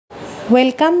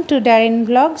Welcome to Darren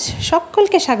blogs.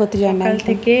 সকলকে স্বাগত জানাই। সকাল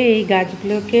থেকে এই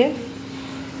গাছগুলোকে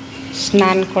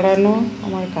স্নান করানো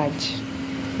আমার কাজ।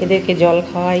 এদেরকে জল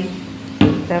খাওয়াই,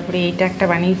 তারপরে এইটা একটা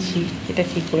বানিয়েছি, এটা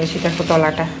ঠিক করেছি। দেখো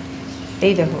তলাটা,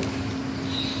 এই দেখো,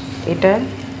 এটা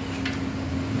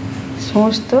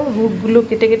সমস্ত হুকগুলো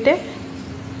কেটে কেটে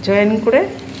জয়েন করে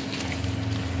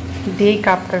দিয়ে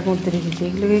কাপটার মধ্যে রেখেছি।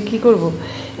 এগুলোকে কী করবো,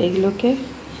 এইগুলোকে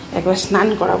একবার স্নান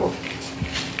করাবো,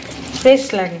 ফ্রেশ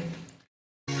লাগে।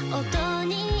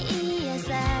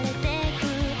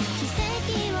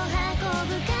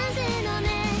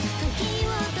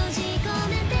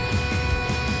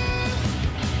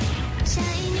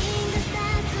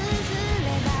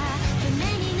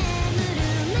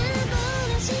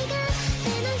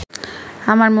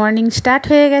 আমার মর্নিং স্টার্ট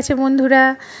হয়ে গেছে বন্ধুরা,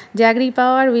 জাগরি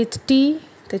পাওয়ার উইথ টি।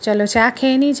 তো চলো চা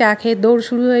খেয়ে নিই, চা খেয়ে দৌড়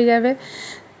শুরু হয়ে যাবে।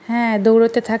 হ্যাঁ,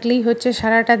 দৌড়তে থাকলেই হচ্ছে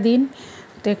সারাটা দিন।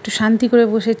 তো একটু শান্তি করে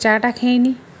বসে চাটা খেয়ে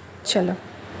নিই। চলো।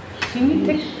 চিনি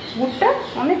থেকে গুড়টা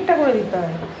অনেকটা করে দিতে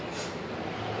হয়।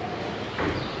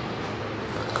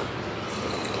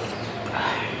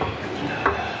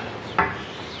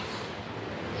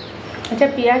 আচ্ছা,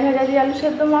 পেঁয়াজ ভাজা দিয়ে আলু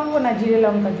সেদ্ধ মাখবো না জিরে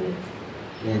লঙ্কা দিয়ে?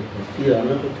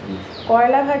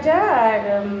 কয়লা ভাজা আর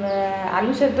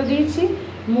আলু সেদ্ধ দিয়েছি,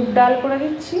 মুগ ডাল করে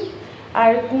দিচ্ছি,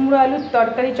 আর কুমড়ো আলুর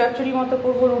তরকারি চচ্চড়ি মতো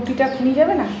করবো। রুটিটা খুনি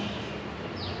যাবে না,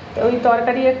 ওই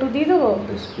তরকারি একটু দিয়ে দেবো,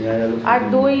 আর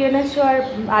দই এনেছো, আর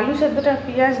আলু সেদ্ধটা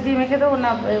পেঁয়াজ দিয়ে মেখে দেবো না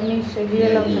এমনি জিরে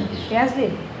লঙ্কা পেঁয়াজ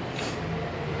দিয়ে?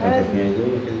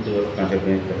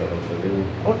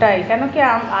 ওটাই, কেন কি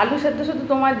আলু সেদ্ধ শুধু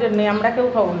তোমার জন্যই, আমরা কেউ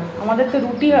খাবো না। আমাদের তো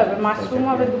রুটি হবে, মাশরুম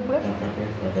হবে দুপুরে।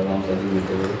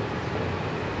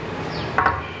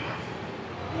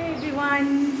 Everyone,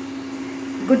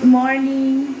 good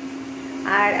morning.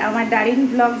 আর আমার দারিন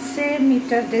ব্লগসে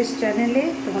মিটার ডেস চ্যানেলে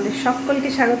তোমাদের সকলকে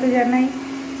স্বাগত জানাই।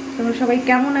 তোমরা সবাই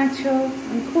কেমন আছো?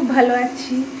 আমি খুব ভালো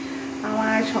আছি।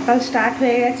 আমার সকাল স্টার্ট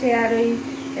হয়ে গেছে, আর ওই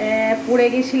পড়ে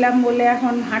গেছিলাম বলে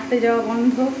এখন হাঁটতে যাওয়া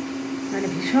বন্ধ। মানে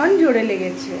ভীষণ জোরে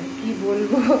লেগেছে, কি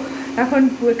বলবো। এখন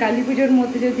কালী পুজোর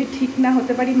মধ্যে যদি ঠিক না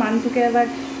হতে পারি, মান্টুকে আবার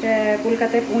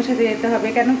কলকাতায় পৌঁছাতে যেতে হবে,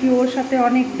 কেন কি ওর সাথে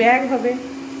অনেক ব্যাগ হবে।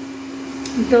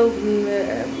 তো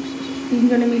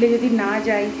তিনজনে মিলে যদি না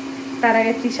যাই, তার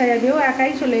আগে তৃষা যাবে, ও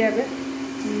একাই চলে যাবে।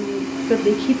 তো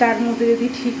দেখি তার মধ্যে যদি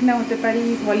ঠিক না হতে পারি,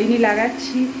 ভলিনি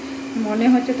লাগাচ্ছি, মনে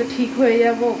হচ্ছে তো ঠিক হয়ে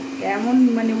যাব। এমন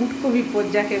মানে উঠকো বিপদ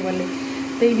যাকে বলে।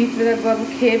 তো এই বাবু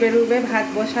খেয়ে বেরোবে, ভাত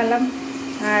বসালাম।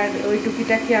 আর ওই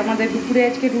টুকিটাকে আমাদের দুপুরে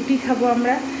আজকে রুটি খাবো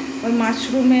আমরা। ওই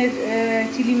মাশরুমের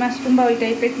চিলি মাশরুম বা ওই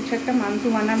টাইপের কিছু একটা মান্টু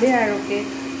বানাবে, আর ওকে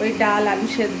ওই ডাল আলু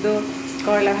সেদ্ধ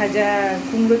করলা ভাজা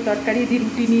কুমড়োর তরকারি দিয়ে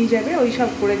রুটি নিয়ে যাবে, ওই সব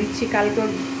করে দিচ্ছি। কালকে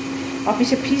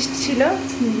অফিসে ফিস্ট ছিল,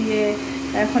 দিয়ে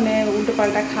এখন উল্টো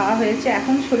পাল্টা খাওয়া হয়েছে।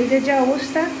 এখন শরীরের যা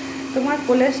অবস্থা, তোমার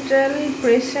কোলেস্ট্রল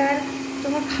প্রেশার,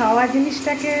 তোমার খাওয়া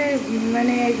জিনিসটাকে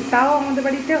মানে তাও আমাদের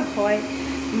বাড়িতে হয়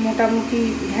মোটামুটি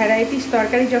ভ্যারাইটিস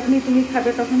তরকারি। যখনই তুমি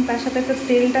খাবে তখন তার সাথে তো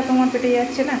তেলটা তোমার পেটে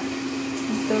যাচ্ছে না,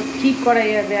 তো ঠিক করা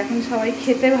যাবে। এখন সবাই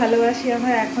খেতে ভালোবাসি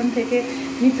আমরা এখন থেকে।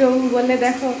 মিত্রবাবু বলে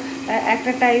দেখো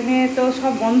একটা টাইমে তো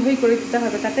সব বন্ধই করে দিতে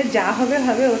হবে, তাতে যা হবে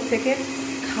হবে, ওর থেকে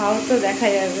খাও তো দেখা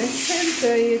যাবে। তো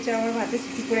এই হচ্ছে আমার ভাতে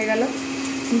ছুটি পড়ে গেল।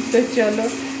 তো চলো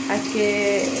আজকে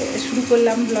শুরু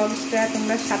করলাম ব্লগসটা,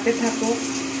 তোমরা সাথে থাকো,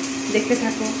 দেখতে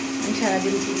থাকো আমি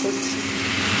সারাদিন কী করছি।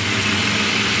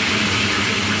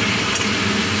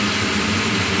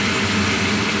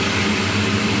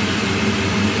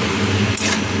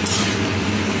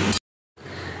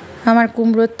 আমার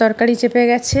কুমড়োর তরকারি চেপে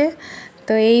গেছে।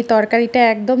 তো এই তরকারিটা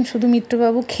একদম শুধু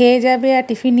মিত্রবাবু খেয়ে যাবে আর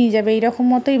টিফিন নিয়ে যাবে, এইরকম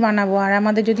মতোই বানাবো। আর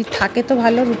আমাদের যদি থাকে তো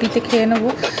ভালো, রুটিতে খেয়ে নেবো,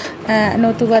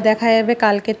 নতুবা দেখা যাবে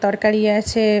কালকের তরকারি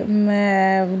আছে,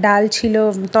 ডাল ছিল,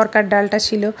 তরকার ডালটা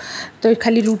ছিল, তো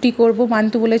খালি রুটি করব।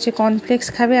 মান্তু বলেছে কর্নফ্লেক্স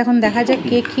খাবে, এখন দেখা যাক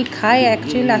কে কী খায়।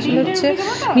 অ্যাকচুয়ালি আসলে হচ্ছে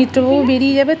মিত্রবাবু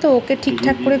বেরিয়ে যাবে, তো ওকে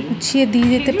ঠিকঠাক করে গুছিয়ে দিয়ে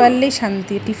যেতে পারলেই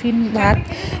শান্তি। টিফিন ভাত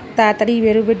তাড়াতাড়ি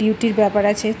বেরোবে, ডিউটির ব্যাপার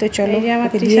আছে। তো চলো, এই যে আমার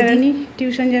টিচারানি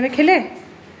টিউশন যাবে। খেলে?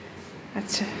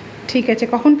 আচ্ছা ঠিক আছে,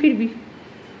 কখন ফিরবি?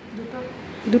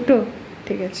 দুটো,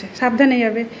 ঠিক আছে, সাবধানে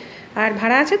যাবে। আর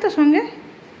ভাড়া আছে তো সঙ্গে?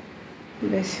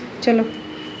 বেশ, চলো,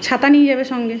 ছাতা নিয়ে যাবে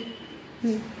সঙ্গে।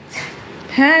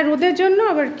 হ্যাঁ, রোদের জন্য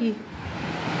আবার কি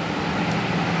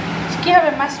কী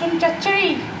হবে? মাশরুম চচ্চড়ি,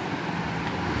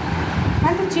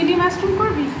 হ্যাঁ তো চিলি মাশরুম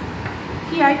করবি?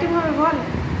 কি আইটেম হবে বল?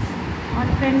 আমার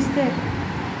ফ্রেন্ডসদের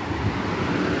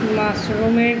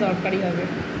মাশরুমের তরকারি হবে।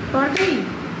 তরকারি?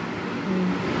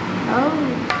 ও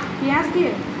পেঁয়াজ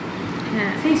দিয়ে?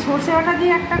 হ্যাঁ, সেই সর্ষে বাটা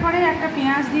দিয়ে একটা করে, একটা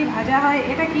পেঁয়াজ দিয়ে ভাজা হয়।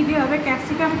 এটা কী দিয়ে হবে?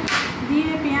 ক্যাপসিকাম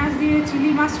দিয়ে পেঁয়াজ দিয়ে চিলি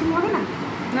মাশরুম হবে না?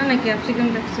 না না, ক্যাপসিকাম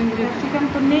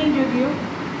তো নেই যদিও।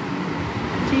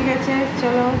 ঠিক আছে,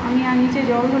 চলো আমি আর নিচে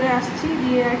জল ধরে আসছি,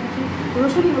 দিয়ে আর কিছু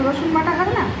রসুন বাটা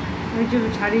খাবে না? ওই যে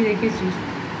ছাড়িয়ে রেখেছি।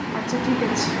 আচ্ছা ঠিক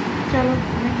আছে, চলো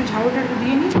আমি একটু ঝাড়ুটা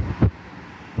দিয়ে নিই,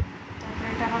 তারপরে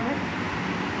এটা হবে।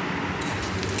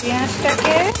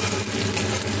 পেঁয়াজটাকে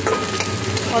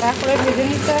কড়া করে ভেজে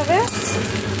নিতে হবে,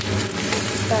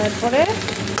 তারপরে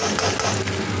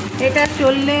এটা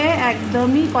চললে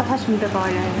একদমই কথা শুনতে পাওয়া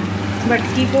যায় না, বাট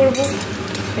কী করবো,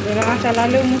 এটা না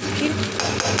চালালেও মুশকিল।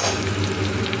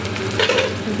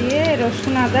 দিয়ে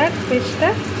রসুন আদার পেস্টটা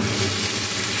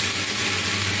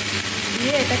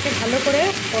দিয়ে এটাকে ভালো করে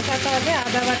কষাতে হবে।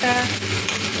 আদা বাটা,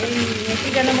 এই কী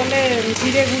যেন বলে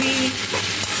জিরে গুঁড়ি,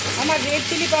 আমার রেড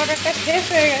চিলি পাউডারটা শেষ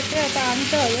হয়ে গেছে, ওটা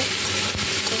আনতে হবে।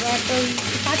 এবার তো ওই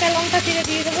কাঁচা লঙ্কা চিড়ে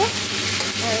দিয়ে দেবো,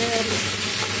 আর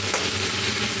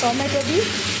টমেটো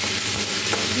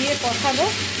দিয়ে কষাবো,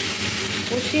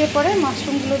 কষিয়ে পরে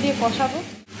মাশরুমগুলো দিয়ে কষাবো।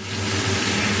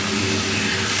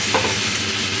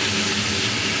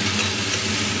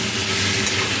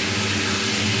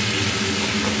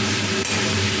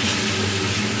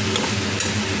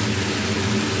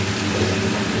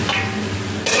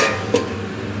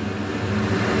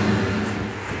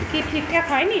 কি ঠিকঠাক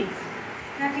হয়নি?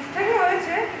 না, ঠিকঠাকই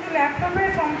হয়েছে, কিন্তু ল্যাপটপের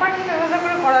কম্পার্টমেন্ট আলাদা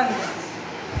করে করা নেই।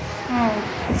 ও,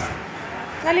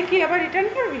 তাহলে কি আবার রিটার্ন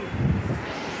করবি?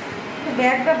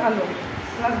 ব্যাগটা ভালো,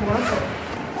 প্লাস বড় তো।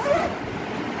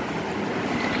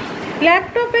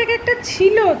 ল্যাপটপ ব্যাগ একটা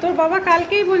ছিল, তোর বাবা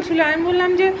কালকেই বলছিল, আমি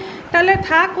বললাম যে তাহলে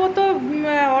থাক, ও তো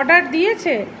অর্ডার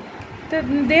দিয়েছে, তো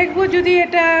দেখবো যদি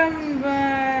এটা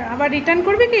আবার রিটার্ন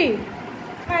করবি কি?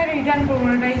 হ্যাঁ, রিটার্ন করবো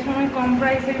না, এই সময় কম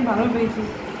প্রাইসে আমি ভালো পেয়েছি।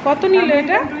 কত নিল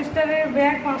এটা? টুইস্টারের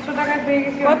ব্যাগ 500 টাকায় পেয়ে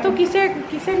গেছি। কত,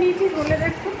 কিসে নিয়েছিস বলে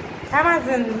দেখো?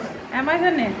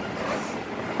 অ্যামাজনে।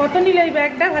 কত নিল এই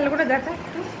ব্যাগটা, ভালো করে দেখা।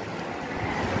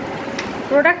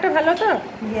 প্রোডাক্টটা ভালো তো?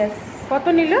 ইয়েস। কত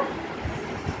নিল?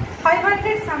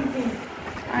 500 সামথিং।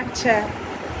 আচ্ছা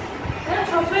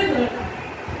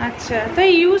আচ্ছা, তো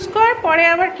ইউজ কর, পরে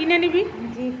আবার কিনে নিবি।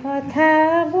 যে কথা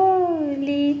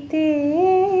বলিতে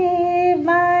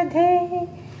বাধে,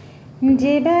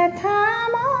 যে ব্যথা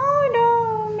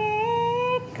মরমে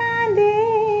কাঁদে,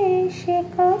 সে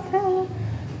কথা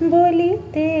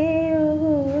বলিতে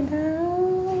দাও।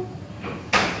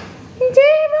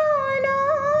 জীবন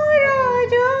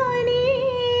রজনী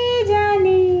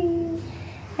জানি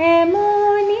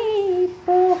এমনি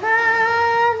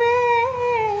পোহাবে,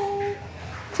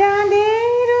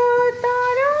 চাঁদের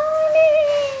তরণী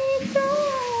তুমি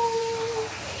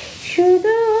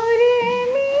সুদূরে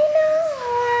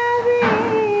মিলাবে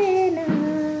না,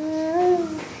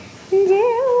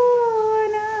 যেও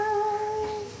না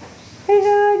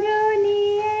রজনী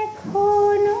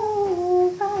এখনো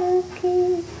বাকি,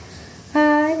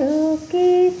 আরো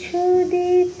কিছু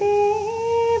দিতে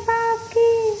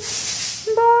বাকি,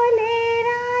 বলে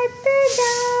রাত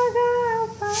জাগা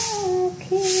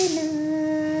পাখি না,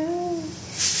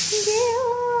 যেও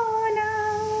না।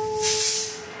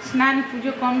 স্নান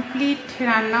পুজো কমপ্লিট,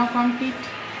 রান্নাও কমপ্লিট,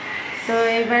 তো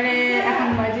এবারে এখন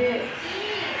বাজে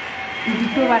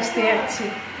 2টো বাজতে যাচ্ছে,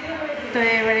 তো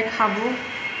এবারে খাবো,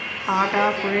 খাওয়া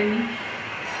টাওয়া করে নিই,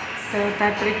 তো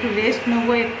তারপরে একটু রেস্ট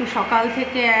নেবো। একটু সকাল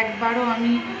থেকে একবারও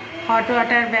আমি হট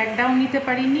ওয়াটার ব্যাগটাও নিতে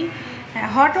পারিনি।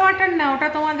 হট ওয়াটার না, ওটা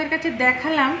তোমাদের কাছে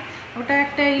দেখালাম, ওটা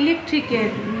একটা ইলেকট্রিকের,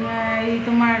 এই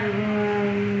তোমার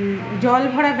জল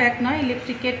ভরা ব্যাগ নয়,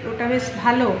 ইলেকট্রিকের, ওটা বেশ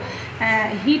ভালো,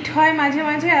 হিট হয় মাঝে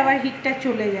মাঝে, আবার হিটটা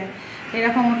চলে যায়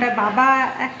এরকম। ওটা বাবা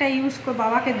একটা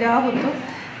বাবাকে দেওয়া হতো,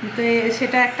 তো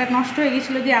সেটা একটা নষ্ট হয়ে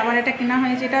গেছিলো, দিয়ে আবার এটা কেনা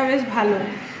হয়েছে, এটা বেশ ভালো।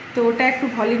 তো ওটা একটু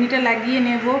ভলিনিটা লাগিয়ে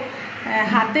নেব।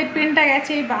 হাতের পেনটা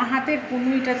গেছে, এই বাঁ হাতের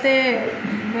কুনুইটাতে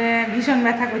ভীষণ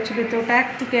ব্যথা করছিলো, তো ওটা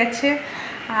একটু গেছে,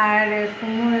 আর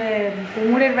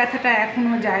কোমরের ব্যথাটা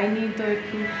এখনও যায়নি, তো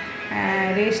একটু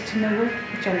রেস্ট নেব।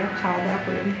 চলো খাওয়া দাওয়া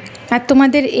করে নিই। আর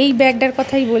তোমাদের এই ব্যাগটার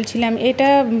কথাই বলছিলাম, এটা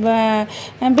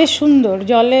বেশ সুন্দর,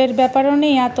 জলের ব্যাপারও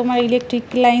নেই, আর তোমার ইলেকট্রিক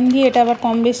লাইন দিয়ে এটা আবার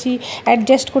কম বেশি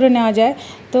অ্যাডজাস্ট করে নেওয়া যায়,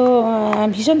 তো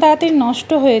ভীষণ তাড়াতাড়ি নষ্ট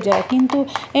হয়ে যায়, কিন্তু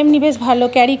এমনি বেশ ভালো,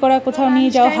 ক্যারি করা, কোথাও নিয়ে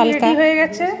যাওয়া হালকা হয়ে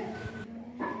গেছে।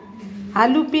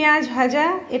 আলু পেঁয়াজ ভাজা,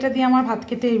 এটা দিয়ে আমার ভাত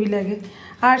খেতে হেভি লাগে,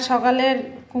 আর সকালের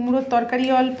কুমড়োর তরকারি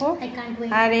অল্প,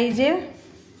 আর এই যে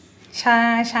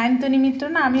সায়ন্তনী মিত্র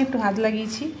না, আমি একটু হাত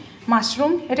লাগিয়েছি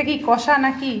মাশরুম, এটা কি কষা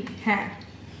নাকি? হ্যাঁ,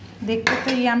 দেখতে তো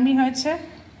ইয়াম্মি হয়েছে।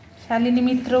 শালিনী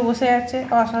মিত্র বসে আছে,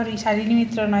 সরি শালিনী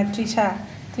মিত্র নয়,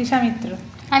 তৃষা মিত্র।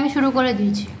 আমি শুরু করে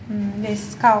দিয়েছি। বেশ,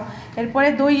 খাও। এরপরে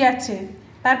দই আছে,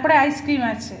 তারপরে আইসক্রিম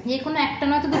আছে, যে কোনো একটা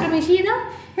নয়তো দুটো মিশিয়ে দাও।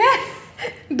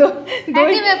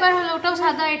 দই ব্যাপার হলো, ওটাও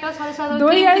সাদা এটাও সাদা,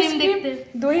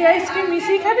 দই আইসক্রিম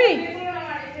মিশিয়ে খাবি?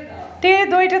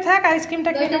 দইটা থাক,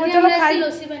 আইসক্রিমটা খেয়ে নেবো। চলো খাই,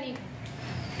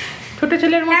 ছোট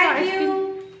ছেলের মতো আইসক্রিম,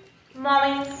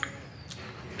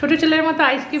 ছোট ছেলের মতো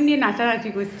আইসক্রিম নিয়ে নাচানাচি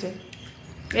করছে।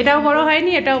 এটাও বড়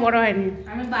হয়নি, এটাও বড় হয়নি।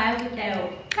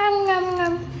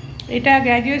 এটা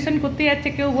গ্র্যাজুয়েশন করতে যাচ্ছে,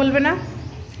 কেউ বলবে না।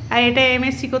 আর এটা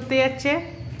এমএসসি করতে যাচ্ছে,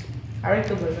 আর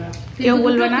কেউ বলবে না, কেউ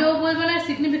বলবে না, কেউ বলবে না।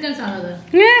 সিগনিফিকেন্স আলাদা।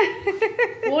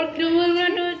 ওর কেউ বলবে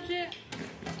না হচ্ছে।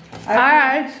 আর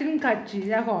আইসক্রিম খাচ্ছি,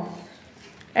 দেখো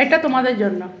এটা তোমাদের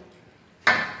জন্য।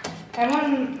 এমন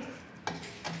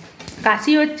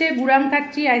কাশি হচ্ছে, গুড়াম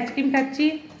খাচ্ছি, আইসক্রিম খাচ্ছি,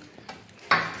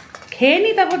 খেয়ে নি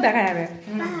তারপর দেখা যাবে।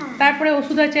 তারপরে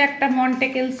ওষুধ আছে একটা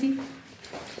মন্টেকেলসি,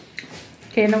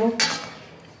 খেয়ে নেবো।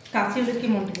 কাশি হলে কি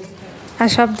মন্টেকেলসি? আর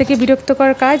সব থেকে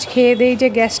বিরক্তকর কাজ খেয়ে দেই যে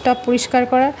গ্যাস স্টপ পরিষ্কার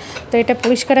করা। তো এটা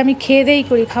পরিষ্কার আমি খেয়ে দেই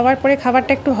করি, খাওয়ার পরে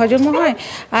খাবারটা একটু হজমও হয়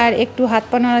আর একটু হাত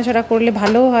পা নাড়াচাড়া করলে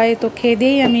ভালোও হয়। তো খেয়ে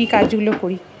দিয়েই আমি এই কাজগুলো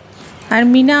করি। আর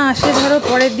মিনা আসে ধরো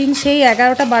পরের দিন সেই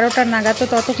 11টা 12টা নাগাদ। তো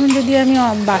ততক্ষণ যদি আমি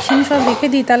বাসন সব রেখে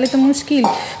দিই তাহলে তো মুশকিল,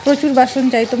 প্রচুর বাসন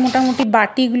চাই। তো মোটামুটি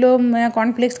বাটিগুলো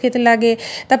কর্নফ্লেক্স খেতে লাগে,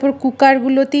 তারপর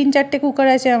কুকারগুলো 3-4টে কুকার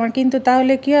আছে আমার, কিন্তু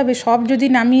তাহলে কী হবে, সব যদি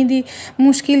নামিয়ে দিই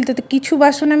মুশকিল। তো কিছু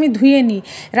বাসন আমি ধুয়ে নিই,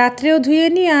 রাত্রেও ধুয়ে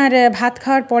নিই আর ভাত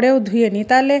খাওয়ার পরেও ধুয়ে নিই,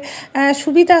 তাহলে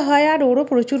সুবিধা হয়। আর ওরও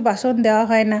প্রচুর বাসন দেওয়া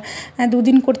হয় না, 2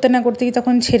 দিন করতে না করতে কি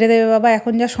তখন ছেড়ে দেবে বাবা,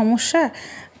 এখন যা সমস্যা।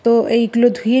 তো এইগুলো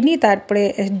ধুয়ে নিই, তারপরে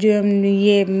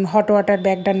হট ওয়াটার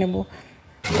ব্যাগটা নেব।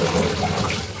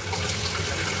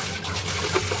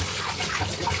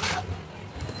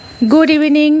 Good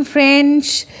evening friends.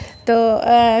 তো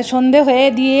সন্ধে হয়ে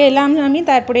দিয়ে এলাম আমি,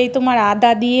 তারপরে এই তোমার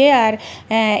আদা দিয়ে আর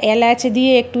এলাচ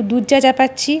দিয়ে একটু দুধ চা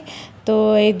চাপাচ্ছি। তো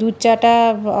এই দুধ চাটা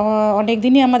অনেক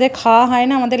দিনই আমাদের খাওয়া হয়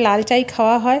না, আমাদের লাল চাই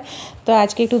খাওয়া হয়। তো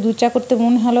আজকে একটু দুধ চা করতে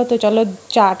মনে হলো, তো চলো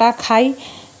চাটা খাই।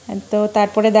 তো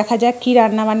তারপরে দেখা যাক কী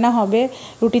রান্নাবান্না হবে।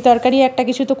 রুটি তরকারি একটা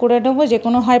কিছু তো করে নেবো, যে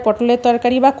কোনো হয় পটলের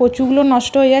তরকারি বা কচুগুলো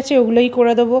নষ্ট হয়ে যাচ্ছে ওগুলোই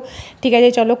করে দেবো। ঠিক আছে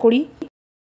চলো করি।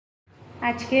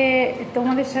 আজকে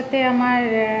তোমাদের সাথে আমার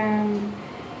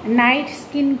নাইট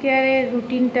স্কিন কেয়ারের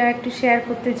রুটিনটা একটু শেয়ার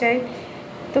করতে চাই।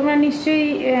 তোমরা নিশ্চয়ই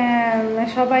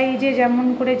সবাই যে যেমন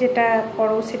করে যেটা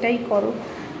করো সেটাই করো।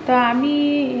 তো আমি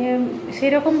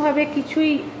সেরকমভাবে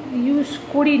কিছুই ইউজ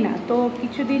করি না। তো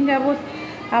কিছুদিন যাবত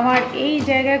আমার এই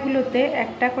জায়গাগুলোতে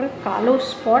একটা করে কালো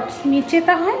স্পটস,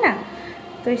 মেচেতা হয় না,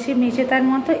 তো সেই মেচেতার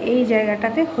মতো এই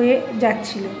জায়গাটাতে হয়ে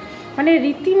যাচ্ছিল, মানে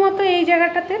রীতিমতো এই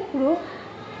জায়গাটাতে পুরো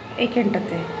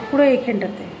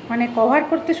এইখানটাতে মানে কভার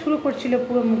করতে শুরু করছিল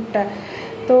পুরো মুখটা।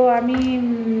 তো আমি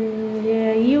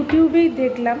ইউটিউবেই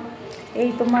দেখলাম এই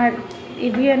তোমার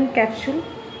এভিয়ান ক্যাপসুল,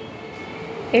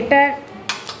 এটার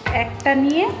একটা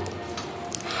নিয়ে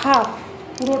হাফ,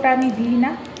 পুরোটা আমি দিই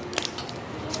না,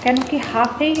 কেন কি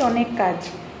হাফেই অনেক কাজ।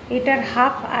 এটার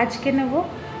হাফ আজকে নেব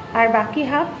আর বাকি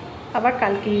হাফ আবার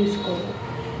কালকে ইউজ করব।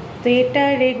 তো এটা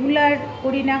রেগুলার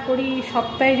করি না করি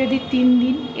সপ্তাহে যদি 3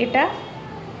 দিন এটা,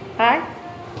 আর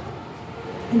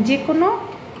যে কোনো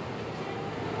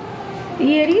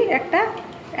ইয়েরই একটা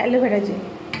অ্যালোভেরা জেল।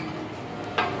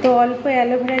 তো অল্প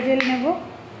অ্যালোভেরা জেল নেব,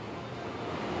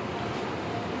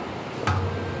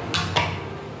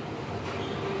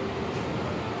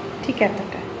 ঠিক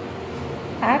এতটা,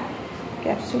 আর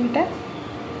ক্যাপসুলটা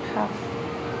হাফ।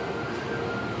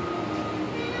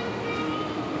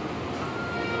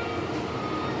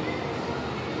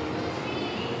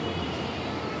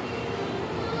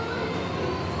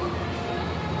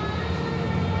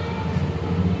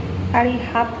 আর এই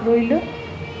হাফ রইল,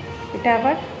 এটা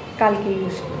আবার কালকে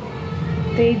ইউজ করব।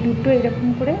 তো এই দুটো এরকম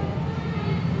করে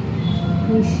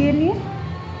মিশিয়ে নিয়ে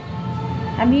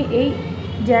আমি এই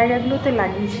জায়গাগুলোতে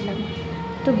লাগিয়েছিলাম,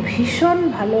 তো ভীষণ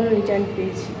ভালো রেজাল্ট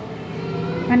পেয়েছি।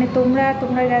 মানে তোমরা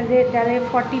যারা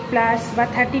 40+ বা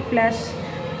 30+,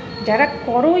 যারা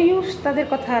করো ইউজ তাদের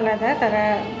কথা আলাদা, তারা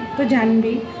তো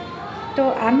জানবেই। তো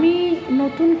আমি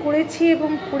নতুন করেছি এবং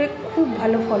করে খুব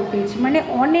ভালো ফল পেয়েছি, মানে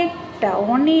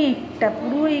অনেকটা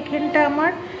পুরো এখানটা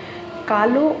আমার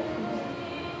কালো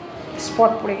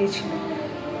স্পট পড়ে গেছিলো।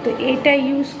 তো এটা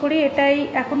ইউজ করে, এটাই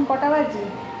এখন কটা বাজে,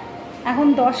 এখন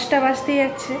 10টা বাজতে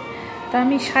যাচ্ছে। তো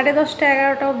আমি 10:30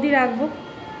 11টা অবধি রাখবো,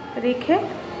 রেখে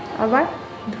আবার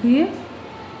ধুয়ে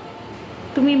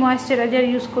তুমি ময়েশ্চারাইজার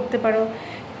ইউজ করতে পারো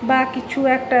বা কিছু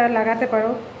একটা লাগাতে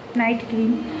পারো, নাইট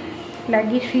ক্রিম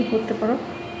লাগিয়ে শুয়ে করতে পারো।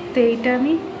 তো এইটা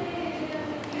আমি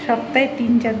সপ্তাহে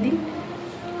 3-4 দিন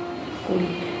করি।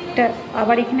 এটা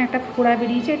আবার এখানে একটা ফোড়া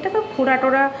বেরিয়েছে, এটা তো ফোড়া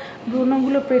টোড়া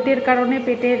ব্রণগুলো পেটের কারণে,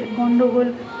 পেটের গন্ডগোল,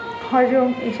 হজম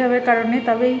এসবের কারণে।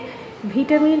 তবে এই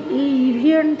ভিটামিন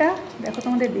ইভিয়ানটা দেখো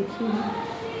তোমাদের দেখিয়ে,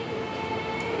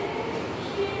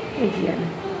 এভিয়ান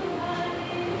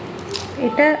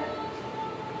এটা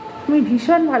আমি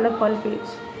ভীষণ ভালো ফল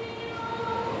পেয়েছি।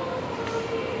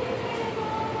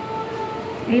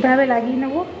 এইভাবে লাগিয়ে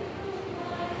নেব,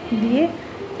 দিয়ে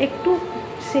একটু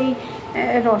সেই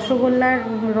রসগোল্লার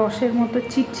রসের মতো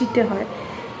চিটচিটে হয়,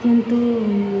 কিন্তু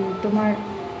তোমার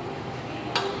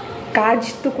কাজ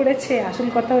তো করেছে, আসল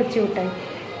কথা হচ্ছে ওটাই,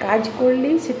 কাজ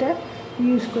করলেই সেটা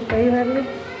ইউজ করতে হয়। এইভাবে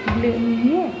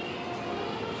নিয়ে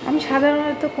আমি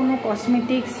সাধারণত কোনো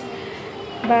কসমেটিক্স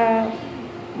বা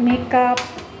মেকআপ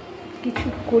কিছু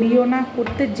করিও না,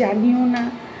 করতে জানিও না,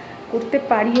 করতে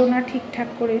পারিও না ঠিকঠাক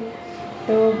করে,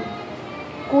 তো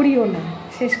করিও না,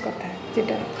 শেষ কথা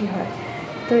যেটা কি হয়।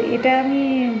 তো এটা আমি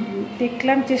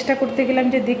দেখলাম, চেষ্টা করতে গেলাম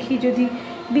যে দেখি যদি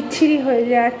বিচ্ছিরি হয়ে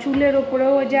যায়। আর চুলের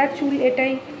ওপরেও যা চুল,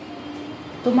 এটাই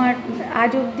তোমার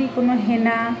আজ অবধি কোনো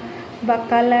হেনা বা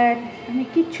কালার আমি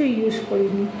কিচ্ছু ইউজ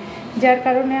করিনি, যার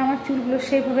কারণে আমার চুলগুলো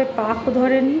সেইভাবে পাকও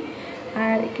ধরেনি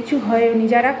আর কিছু হয়নি।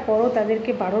 যারা করো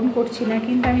তাদেরকে বারণ করছি না,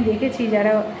 কিন্তু আমি দেখেছি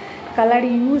যারা কালার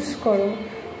ইউজ করো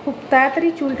খুব তাড়াতাড়ি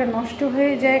চুলটা নষ্ট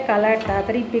হয়ে যায়, কালার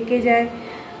তাড়াতাড়ি পেকে যায়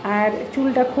আর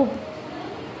চুলটা খুব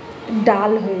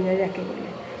ডাল হয়ে যায় যাকে বলে।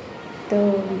 তো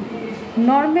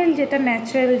নর্মাল যেটা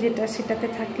ন্যাচারাল যেটা, সেটাতে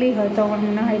থাকলেই হয়তো আমার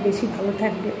মনে হয় বেশি ভালো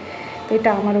থাকবে। তো এটা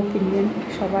আমার ওপিনিয়ন,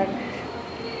 সবার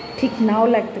ঠিক নাও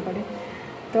লাগতে পারে।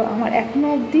 তো আমার এখনও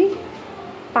অবধি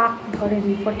পাক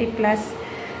ধরেনি, 40+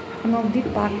 এখনও অবধি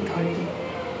পাক ধরেনি।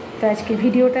 তো আজকে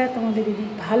ভিডিওটা তোমাদের যদি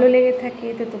ভালো লেগে থাকে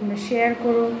তো তোমরা শেয়ার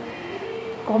করো,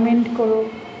 কমেন্ট করো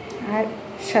আর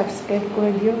সাবস্ক্রাইব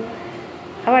করে দিও।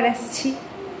 আবার আসছি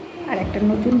আর একটা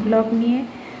নতুন ব্লগ নিয়ে।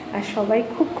 আর সবাই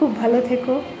খুব খুব ভালো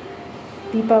থেকো।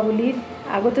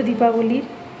 আগত দীপাবলির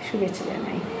শুভেচ্ছা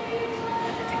জানাই।